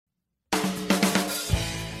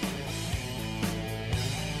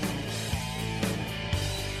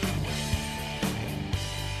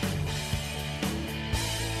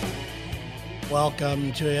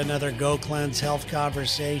Welcome to another Go Cleanse Health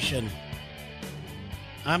Conversation.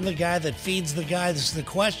 I'm the guy that feeds the guys the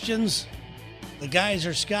questions. The guys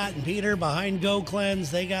are Scott and Peter behind Go Cleanse.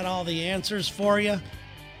 They got all the answers for you.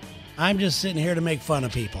 I'm just sitting here to make fun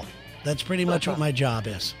of people. That's pretty much what my job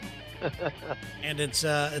is. And it's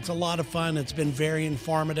a lot of fun. It's been very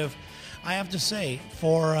informative. I have to say,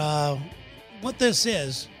 for what this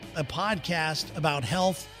is, a podcast about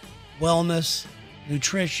health, wellness,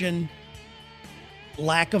 nutrition,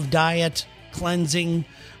 lack of diet, cleansing,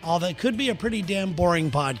 all that could be a pretty damn boring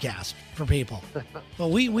podcast for people. But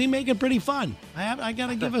we make it pretty fun. I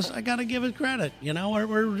gotta give it credit. You know,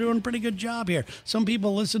 we're doing a pretty good job here. Some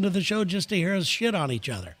people listen to the show just to hear us shit on each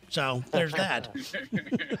other. So there's that. Exactly.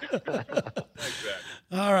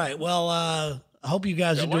 All right. Well, I hope you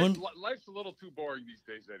guys are doing. Life's a little too boring these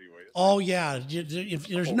days, anyway. Oh yeah, if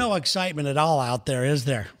there's no excitement at all out there, is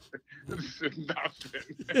there? Nothing.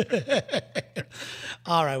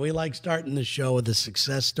 All right, we like starting the show with a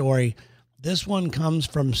success story. This one comes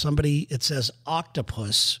from somebody, it says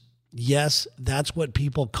Octopus. Yes, that's what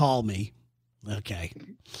people call me. Okay.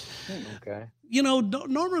 Okay. You know,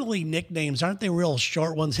 normally nicknames, aren't they real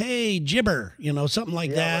short ones? Hey, Jibber, you know, something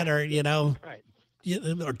like that, right. or, you know,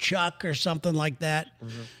 Right. or Chuck or something like that.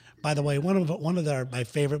 Mm-hmm. By the way, one of my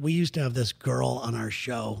favorite, we used to have this girl on our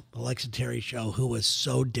show, Alexa Terry show, who was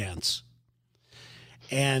so dense.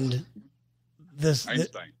 And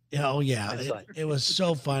Einstein. Oh yeah, Einstein. it was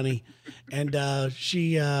so funny. And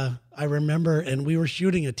I remember, and we were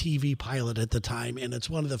shooting a TV pilot at the time, and it's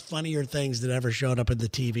one of the funnier things that ever showed up in the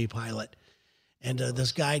TV pilot. And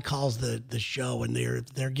this guy calls the show, and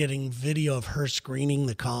they're getting video of her screening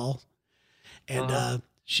the call. And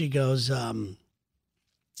she goes,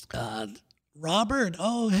 Robert,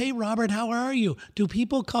 oh, hey, Robert, how are you? Do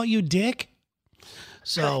people call you Dick?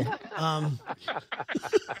 So, Oh,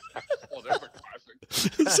 that's a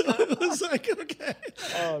classic. so it was like, okay.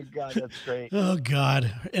 Oh God, that's great. Oh,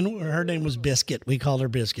 God. And her name was Biscuit. We called her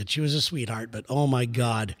Biscuit. She was a sweetheart, but oh, my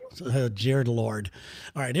God. Dear Lord.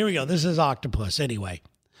 All right, here we go. This is Octopus. Anyway,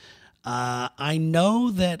 I know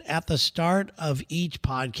that at the start of each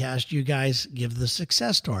podcast, you guys give the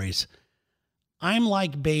success stories. I'm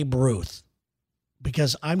like Babe Ruth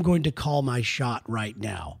because I'm going to call my shot right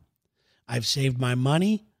now. I've saved my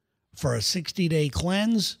money for a 60-day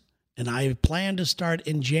cleanse, and I plan to start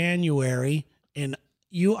in January, and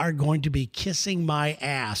you are going to be kissing my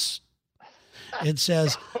ass. It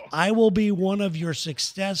says, I will be one of your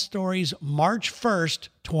success stories March 1st,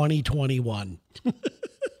 2021.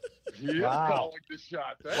 He Wow. is calling the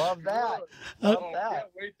shot. That's Love that. good. Love Oh, that. can't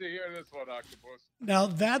wait to hear this one, Octopus. Now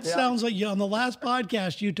that sounds like on the last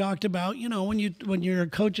podcast you talked about, you know, when your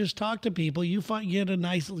coaches talk to people, you get a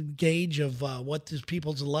nice gauge of what these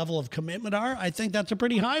people's level of commitment are. I think that's a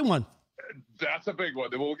pretty high one. That's a big one.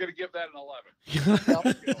 We're going to give that an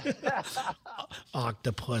 11.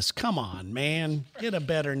 Octopus, come on, man, get a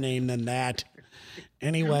better name than that.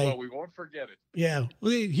 Anyway, Well, we won't forget it. yeah,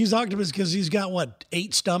 he's Octopus because he's got what,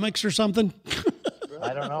 8 stomachs or something.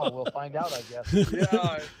 I don't know. We'll find out, I guess. Yeah.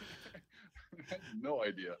 I no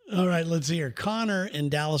idea. All right, let's hear. Connor in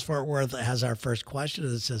Dallas, Fort Worth has our first question.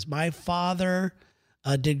 It says, my father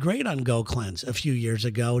did great on Go Cleanse a few years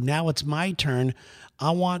ago. Now it's my turn.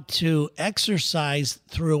 I want to exercise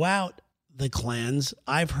throughout the cleanse.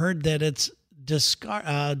 I've heard that it's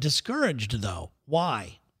discouraged, though.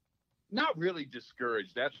 Why? Not really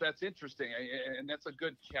discouraged. That's interesting, and that's a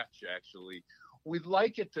good catch, actually. We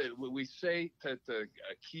like it to, we say to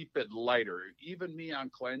keep it lighter. Even me on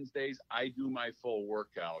cleanse days, I do my full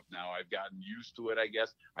workout. Now I've gotten used to it, I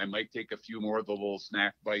guess. I might take a few more of the little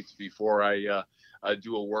snack bites before I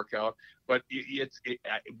do a workout. But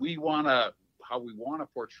how we want to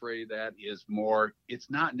portray that is more, it's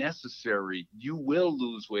not necessary. You will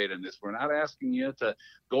lose weight in this. We're not asking you to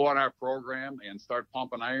go on our program and start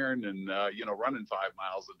pumping iron and, running 5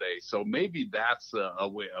 miles a day. So maybe that's a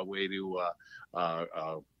way to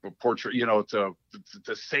portray,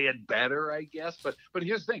 to say it better, I guess. But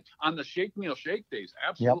here's the thing, on the Shake Meal Shake days,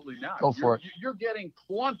 absolutely not. Go for it. You're getting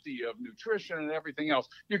plenty of nutrition and everything else.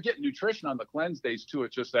 You're getting nutrition on the cleanse days too.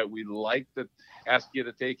 It's just that we like to ask you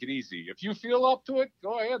to take it easy. If you feel up to it,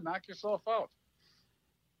 go ahead, knock yourself out.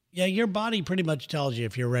 Yeah, your body pretty much tells you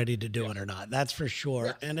if you're ready to do it or not. That's for sure.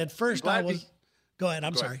 Yeah. And at first I was, go ahead.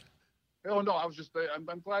 I'm sorry. Oh, no, I was just,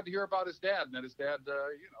 I'm glad to hear about his dad, and that his dad,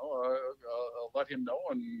 let him know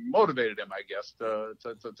and motivated him, I guess,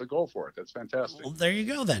 to go for it. That's fantastic. Well, there you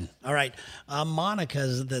go then. All right. Monica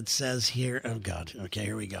that says here, oh God. Okay,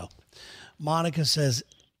 here we go. Monica says,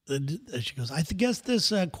 she goes, I guess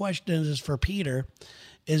this question is for Peter.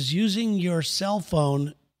 Is using your cell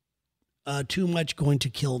phone too much going to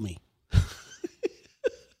kill me?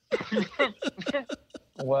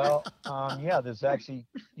 Well, yeah, there's actually,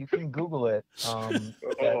 you can Google it.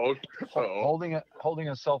 That holding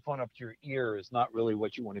a cell phone up to your ear is not really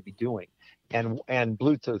what you want to be doing, and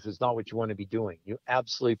Bluetooth is not what you want to be doing. You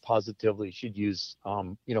absolutely positively should use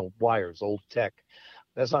wires, old tech.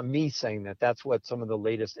 That's not me saying that. That's what some of the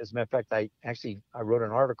latest. As a matter of fact, I wrote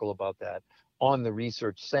an article about that on the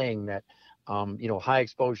research, saying that high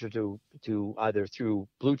exposure to either through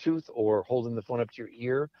Bluetooth or holding the phone up to your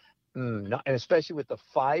ear. And especially with the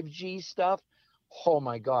 5G stuff, oh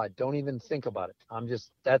my God, don't even think about it.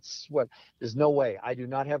 There's no way. I do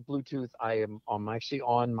not have Bluetooth. I'm actually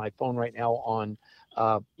on my phone right now on,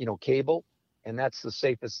 cable, and that's the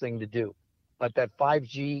safest thing to do. But that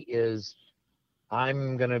 5G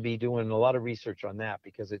I'm going to be doing a lot of research on that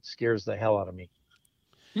because it scares the hell out of me.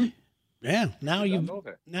 Yeah, now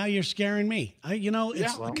you're scaring me.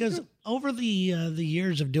 Because over the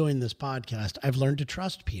years of doing this podcast, I've learned to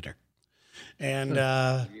trust Peter, and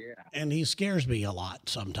and he scares me a lot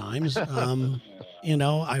sometimes. I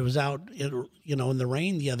was out, in the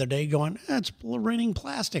rain the other day, going, "It's raining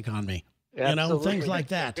plastic on me." Absolutely. Things like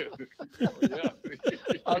that.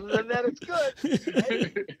 Other than that, it's good.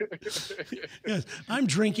 Yes, I'm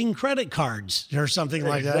drinking credit cards or something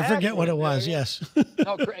like that. I forget what it was. Yes.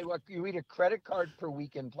 No, you eat a credit card per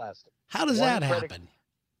week in plastic. How does that happen?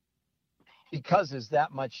 Because there's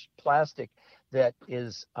that much plastic that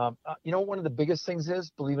is, one of the biggest things is,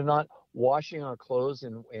 believe it or not, washing our clothes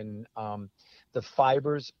and the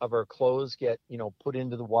fibers of our clothes get, put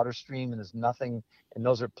into the water stream, and there's nothing, and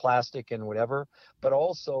those are plastic and whatever. But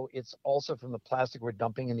also, it's also from the plastic we're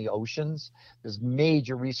dumping in the oceans. There's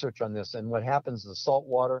major research on this. And what happens is the salt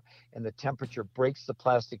water and the temperature breaks the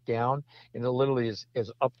plastic down, and it literally is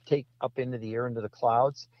up into the air, into the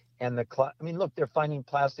clouds. And look, they're finding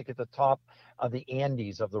plastic at the top of the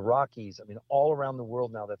Andes, of the Rockies. All around the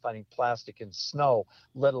world now, they're finding plastic in snow,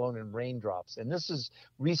 let alone in raindrops. And this is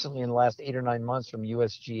recently in the last 8 or 9 months from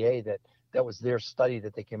USGA that was their study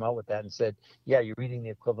that they came out with that and said, yeah, you're eating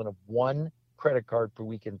the equivalent of 1 credit card per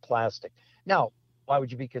week in plastic. Now, why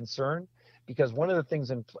would you be concerned? Because one of the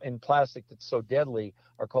things in plastic that's so deadly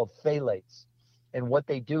are called phthalates. And what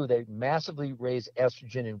they do, they massively raise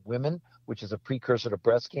estrogen in women, which is a precursor to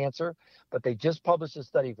breast cancer. But they just published a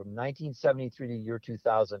study from 1973 to the year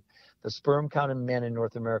 2000. The sperm count in men in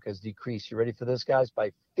North America has decreased. You ready for this, guys?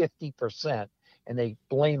 By 50%. And they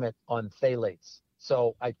blame it on phthalates.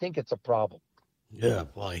 So I think it's a problem. Yeah,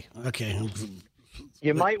 boy. Okay.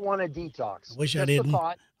 You might want to detox. Wish I didn't.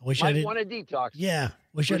 Wish I didn't want to detox. Yeah.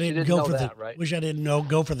 Wish I didn't go for that. Right? Wish I didn't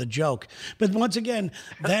go for the joke. But once again,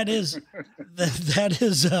 that is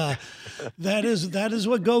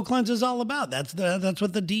what Go Cleanse is all about. That's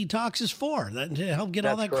what the detox is for. To help get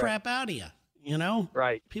all that crap out of you.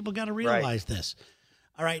 Right. People got to realize this.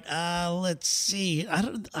 All right. Let's see.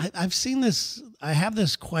 I've seen this. I have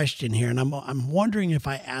this question here, and I'm wondering if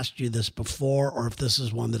I asked you this before or if this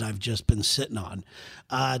is one that I've just been sitting on.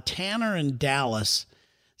 Tanner in Dallas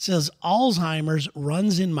says Alzheimer's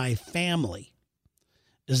runs in my family.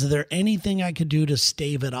 Is there anything I could do to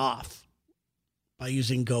stave it off by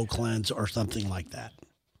using Go Cleanse or something like that?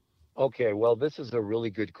 Okay, well, this is a really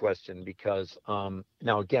good question because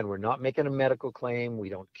now, again, we're not making a medical claim. We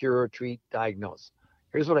don't cure, treat, diagnose.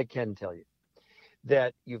 Here's what I can tell you.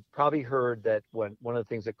 That you've probably heard that one of the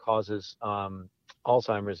things that causes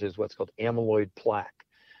Alzheimer's is what's called amyloid plaque.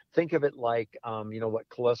 Think of it like, what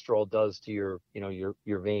cholesterol does to your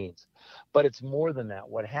veins. But it's more than that.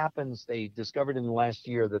 What happens, they discovered in the last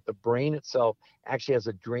year that the brain itself actually has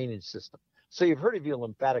a drainage system. So you've heard of your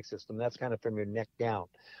lymphatic system. That's kind of from your neck down.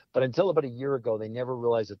 But until about a year ago, they never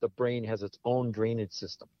realized that the brain has its own drainage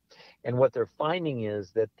system. And what they're finding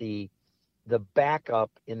is that the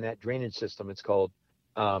backup in that drainage system, it's called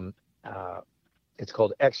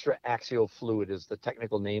extra-axial fluid is the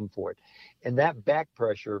technical name for it. And that back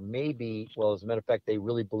pressure may be, well, as a matter of fact, they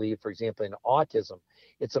really believe, for example, in autism,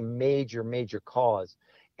 it's a major, major cause.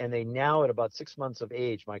 And they now, at about 6 months of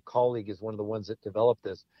age, my colleague is one of the ones that developed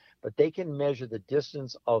this, but they can measure the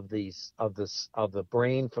distance of the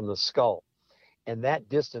brain from the skull. And that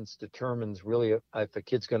distance determines really if a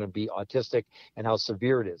kid's going to be autistic and how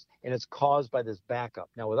severe it is. And it's caused by this backup.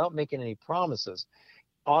 Now, without making any promises,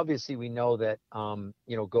 obviously we know that,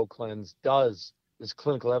 Go Cleanse there's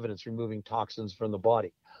clinical evidence removing toxins from the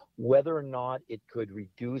body. Whether or not it could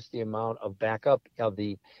reduce the amount of backup of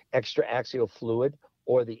the extra-axial fluid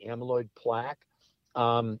or the amyloid plaque,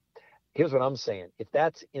 here's what I'm saying. If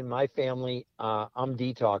that's in my family, I'm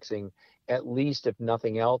detoxing. At least, if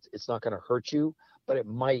nothing else, it's not going to hurt you, but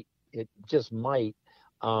it just might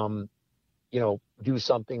do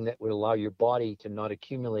something that would allow your body to not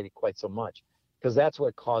accumulate it quite so much, because that's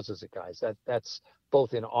what causes it, guys. That's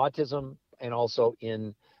both in autism and also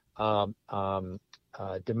in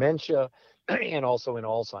dementia and also in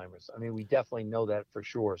Alzheimer's. I mean, we definitely know that for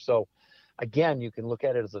sure. So again, you can look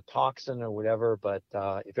at it as a toxin or whatever, but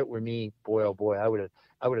if it were me, boy, oh boy, I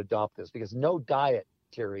would adopt this, because no diet,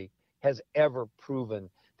 Terry, has ever proven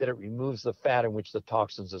that it removes the fat in which the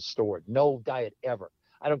toxins are stored. No diet ever.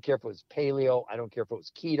 I don't care if it was paleo. I don't care if it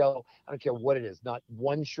was keto. I don't care what it is. Not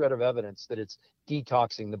one shred of evidence that it's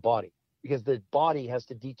detoxing the body, because the body has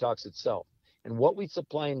to detox itself. And what we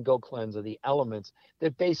supply in Go Cleanse are the elements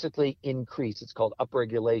that basically increase. It's called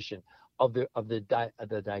upregulation of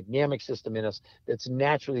the dynamic system in us that's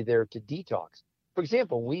naturally there to detox. For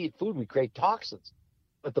example, when we eat food, we create toxins,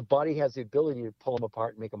 but the body has the ability to pull them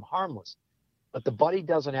apart and make them harmless. But the body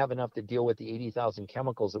doesn't have enough to deal with the 80,000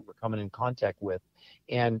 chemicals that we're coming in contact with.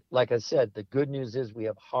 And like I said, the good news is we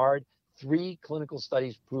have 3 clinical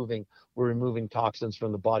studies proving we're removing toxins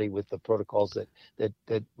from the body with the protocols that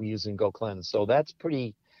we use in Go Cleanse. So that's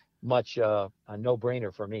pretty much a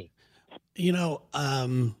no-brainer for me.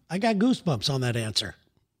 I got goosebumps on that answer.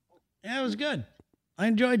 Yeah, it was good. I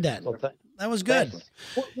enjoyed that. Well, that was good.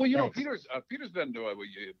 Well, Peter's been doing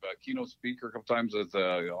a keynote speaker a couple times at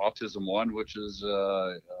Autism One, which is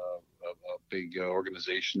a big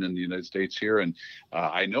organization in the United States here, and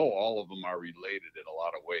I know all of them are related in a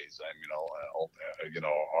lot of ways.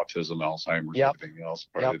 Autism, Alzheimer's, everything else.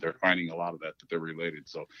 Probably they're finding a lot of that they're related.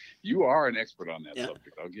 So you are an expert on that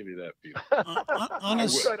subject. I'll give you that, Peter. I'm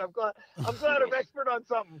glad I'm expert on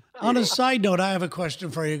something. On a side note, I have a question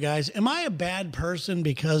for you guys. Am I a bad person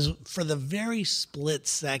because for the very split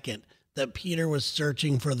second that Peter was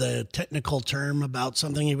searching for the technical term about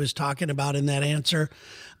something he was talking about in that answer,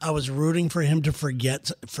 I was rooting for him to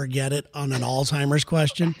forget it on an Alzheimer's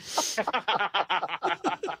question.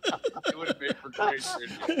 It would have made for great.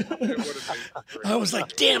 I was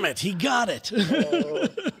like, damn it, he got it.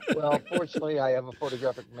 Well, fortunately, I have a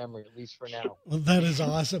photographic memory, at least for now. Well, that is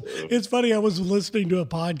awesome. It's funny. I was listening to a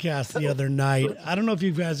podcast the other night. I don't know if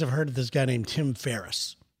you guys have heard of this guy named Tim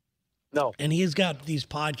Ferriss. No. And he's got these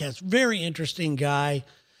podcasts. Very interesting guy.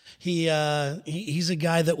 He's a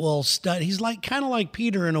guy that will study. He's kind of like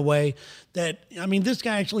Peter in a way that, this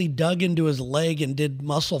guy actually dug into his leg and did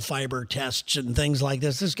muscle fiber tests and things like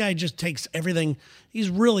this. This guy just takes everything. He's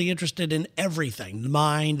really interested in everything, the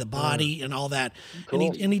mind, the body, and all that.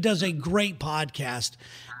 Cool. And he does a great podcast.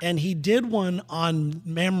 And he did one on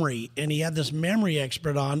memory, and he had this memory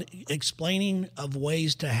expert on explaining of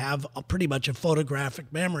ways to have pretty much a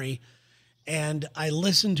photographic memory. And I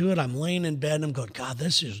listened to it. I'm laying in bed and I'm going, God,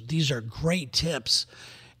 these are great tips.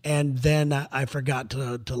 And then I forgot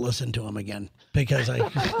to listen to them again because I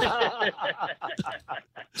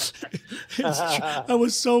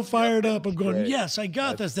was so fired up. I'm going, yes, I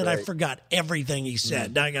got this. That I forgot everything he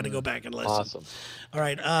said. Now I got to go back and listen. Awesome. All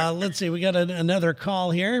right. Let's see. We got another call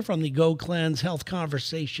here from the Go Cleanse Health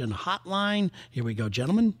Conversation Hotline. Here we go,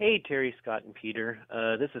 gentlemen. Hey, Terry, Scott, and Peter.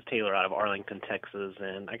 This is Taylor out of Arlington, Texas,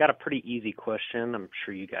 and I got a pretty easy question. I'm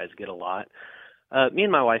sure you guys get a lot. Me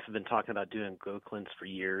and my wife have been talking about doing Go Cleanse for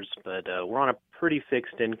years, but we're on a pretty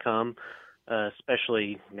fixed income,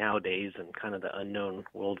 especially nowadays in kind of the unknown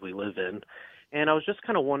world we live in. And I was just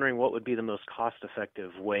kind of wondering what would be the most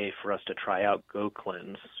cost-effective way for us to try out Go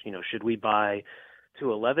Cleanse. Should we buy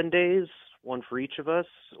 2 11 days, one for each of us,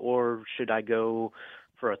 or should I go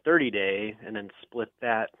for a 30-day and then split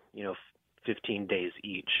that, 15 days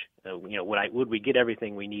each? Would we get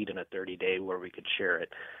everything we need in a 30-day where we could share it?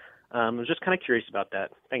 I was just kind of curious about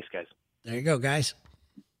that. Thanks, guys. There you go, guys.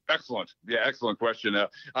 Excellent. Yeah, excellent question.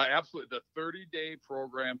 Absolutely. The 30-day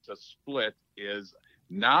program to split is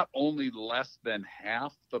not only less than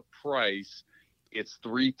half the price, it's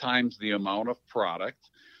 3 times the amount of product.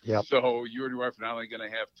 Yep. So you and your wife are not only going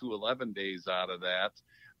to have 2 11 days out of that,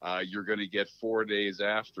 you're going to get 4 days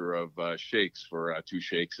after of shakes for 2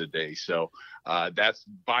 shakes a day. So that's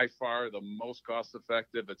by far the most cost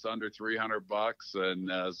effective. It's under $300,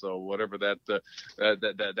 and so whatever that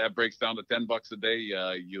breaks down to $10 a day,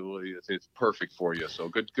 it's perfect for you. So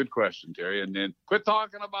good question, Terry. And then quit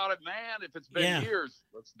talking about it, man. If it's been years,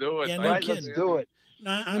 let's do it. Yeah, let's do it.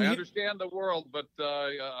 I understand the world, but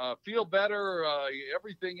feel better.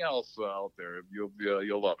 Everything else out there,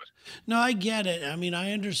 you'll love it. No, I get it.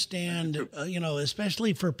 I understand.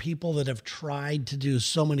 Especially for people that have tried to do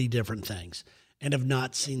so many different things and have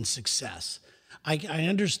not seen success. I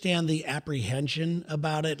understand the apprehension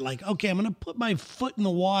about it. Like, okay, I'm going to put my foot in the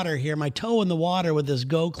water here, my toe in the water with this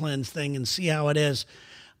Go Cleanse thing, and see how it is.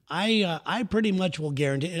 I pretty much will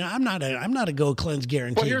guarantee, and I'm not a Go Cleanse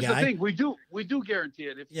guarantee Well, here's guy. the thing: we do guarantee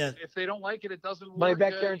it. If they don't like it, it doesn't work. Money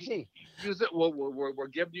back guarantee. Use it. We're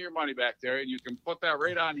giving you your money back there, and you can put that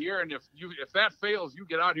right on here. And if that fails, you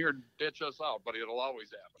get out here and ditch us out. But it'll always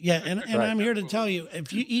happen. Yeah, and Right. I'm here to tell you,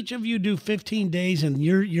 if you each of you do 15 days and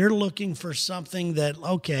you're looking for something that,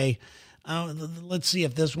 okay, let's see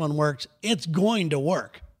if this one works. It's going to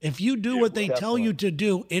work. If you do what they tell you to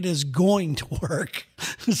do, it is going to work.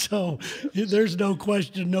 So there's no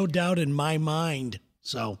question, no doubt in my mind.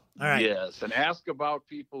 So, all right. Yes, and ask about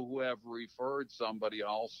people who have referred somebody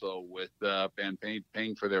also with and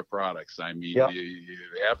paying for their products. I mean, Yep. you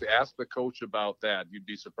have to ask the coach about that. You'd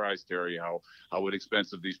be surprised, Terry, how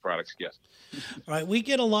inexpensive these products get. All right, we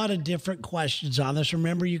get a lot of different questions on this.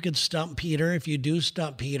 Remember, you could stump Peter if you do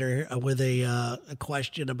stump Peter with a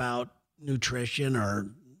question about nutrition or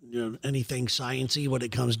anything sciencey when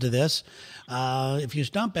it comes to this. If you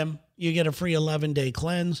stump him, you get a free 11-day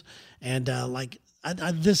cleanse. And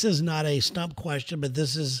this is not a stump question, but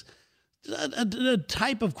this is a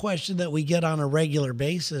type of question that we get on a regular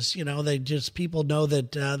basis. People know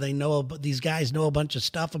that these guys know a bunch of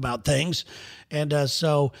stuff about things. And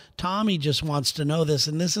so Tommy just wants to know this.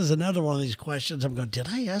 And this is another one of these questions. I'm going, did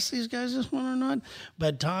I ask these guys this one or not?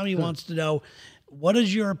 But Tommy wants to know, what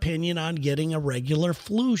is your opinion on getting a regular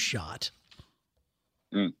flu shot?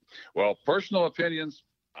 Well, personal opinions,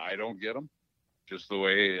 I don't get them. Just the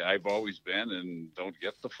way I've always been, and don't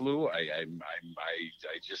get the flu. I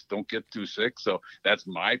just don't get too sick. So that's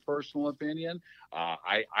my personal opinion.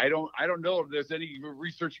 I don't know if there's any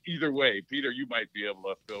research either way. Peter, you might be able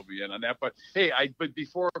to fill me in on that. But hey, but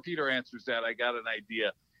before Peter answers that, I got an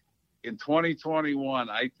idea. In 2021,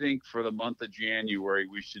 I think for the month of January,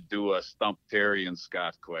 we should do a Stump Terry and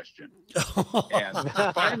Scott question. And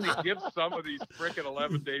finally give some of these frickin'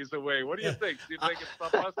 11 days away. What do you think? See if they can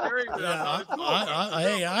stump us, Terry?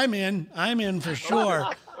 Hey, I'm in for sure.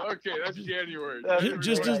 Okay, that's January.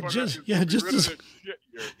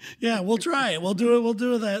 We'll try it. We'll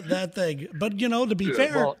do that thing. But to be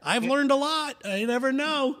fair, I've learned a lot. I never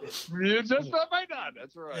know. You just might not.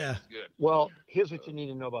 That's right. Yeah. That's good. Well, here's what you need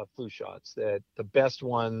to know about flu shots, that the best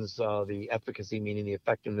ones, the efficacy, meaning the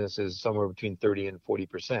effectiveness, is somewhere between 30 and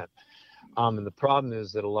 40%. And the problem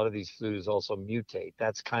is that a lot of these flus also mutate.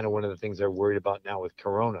 That's kind of one of the things they're worried about now with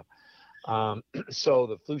Corona. So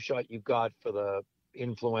the flu shot you got for the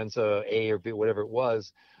influenza A or B, whatever it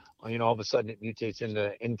was, all of a sudden it mutates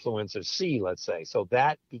into influenza C, let's say. So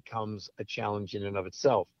that becomes a challenge in and of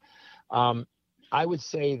itself. I would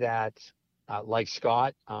say that, like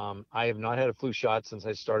Scott, I have not had a flu shot since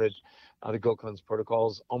I started the Go Cleanse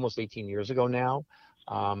protocols almost 18 years ago now.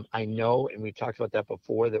 I know, and we talked about that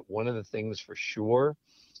before, that one of the things for sure,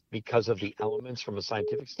 because of the elements from a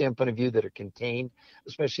scientific standpoint of view that are contained,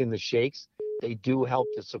 especially in the shakes, they do help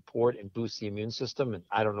to support and boost the immune system. And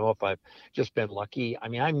I don't know if I've just been lucky. I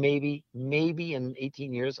mean, I maybe in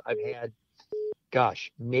 18 years, I've had,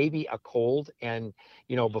 maybe a cold. And,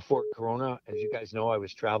 before Corona, as you guys know, I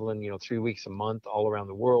was traveling, 3 weeks a month all around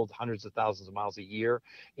the world, hundreds of thousands of miles a year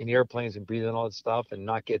in airplanes and breathing all that stuff and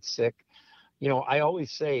not get sick. I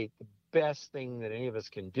always say the best thing that any of us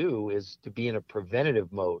can do is to be in a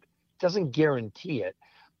preventative mode. It doesn't guarantee it,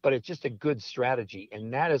 but it's just a good strategy.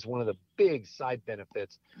 And that is one of the big side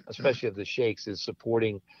benefits, especially of the shakes, is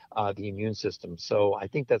supporting the immune system. So I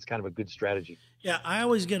think that's kind of a good strategy. Yeah, I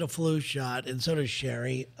always get a flu shot, and so does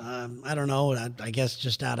Sherry. I don't know, I guess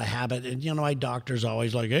just out of habit. And, my doctor's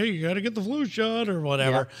always like, hey, you got to get the flu shot or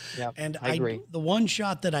whatever. Yeah, and I agree. The one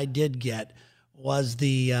shot that I did get was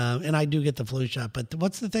and I do get the flu shot, but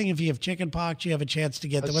what's the thing? If you have chicken pox, you have a chance to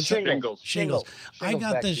get Shingles. I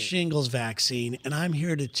got vaccine. the shingles vaccine, and I'm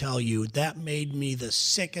here to tell you that made me the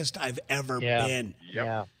sickest I've ever been.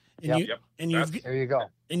 Yeah. There you go.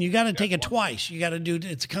 And you got to take it twice. You got to do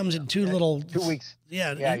it. Comes in 2 little 2 weeks.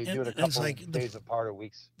 Yeah, you do it a couple days apart or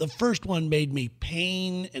weeks. The first one made me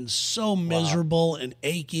pain and so miserable and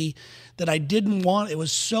achy that I didn't want. It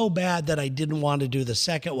was so bad that I didn't want to do the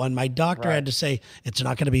second one. My doctor had to say, it's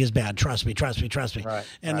not going to be as bad. Trust me. Right.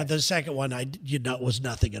 And the second one, was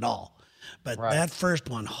nothing at all. But that first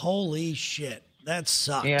one, holy shit. That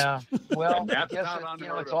sucked. Yeah. Well, That's yes, not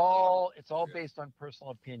unheard it's of. all based on personal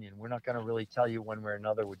opinion. We're not going to really tell you one way or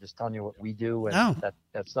another. We're just telling you what we do, and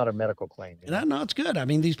that's not a medical claim. No, it's good. I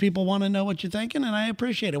mean, these people want to know what you're thinking, and I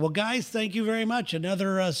appreciate it. Well, guys, thank you very much.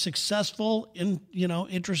 Another successful,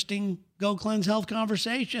 interesting Go Cleanse Health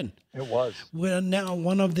Conversation. It was. Well, now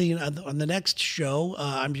one of the on the next show,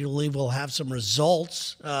 I believe we'll have some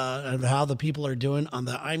results of how the people are doing on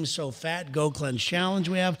the I'm So Fat Go Cleanse Challenge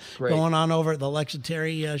we have going on over at the Lex and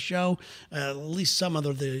Terry show. At least some of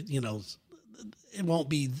the it won't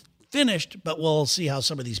be finished, but we'll see how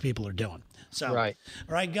some of these people are doing. So, all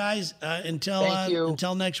right, guys,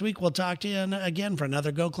 until next week, we'll talk to you again for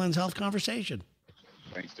another Go Cleanse Health Conversation.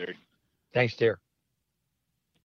 Thanks, Terry. Thanks, dear.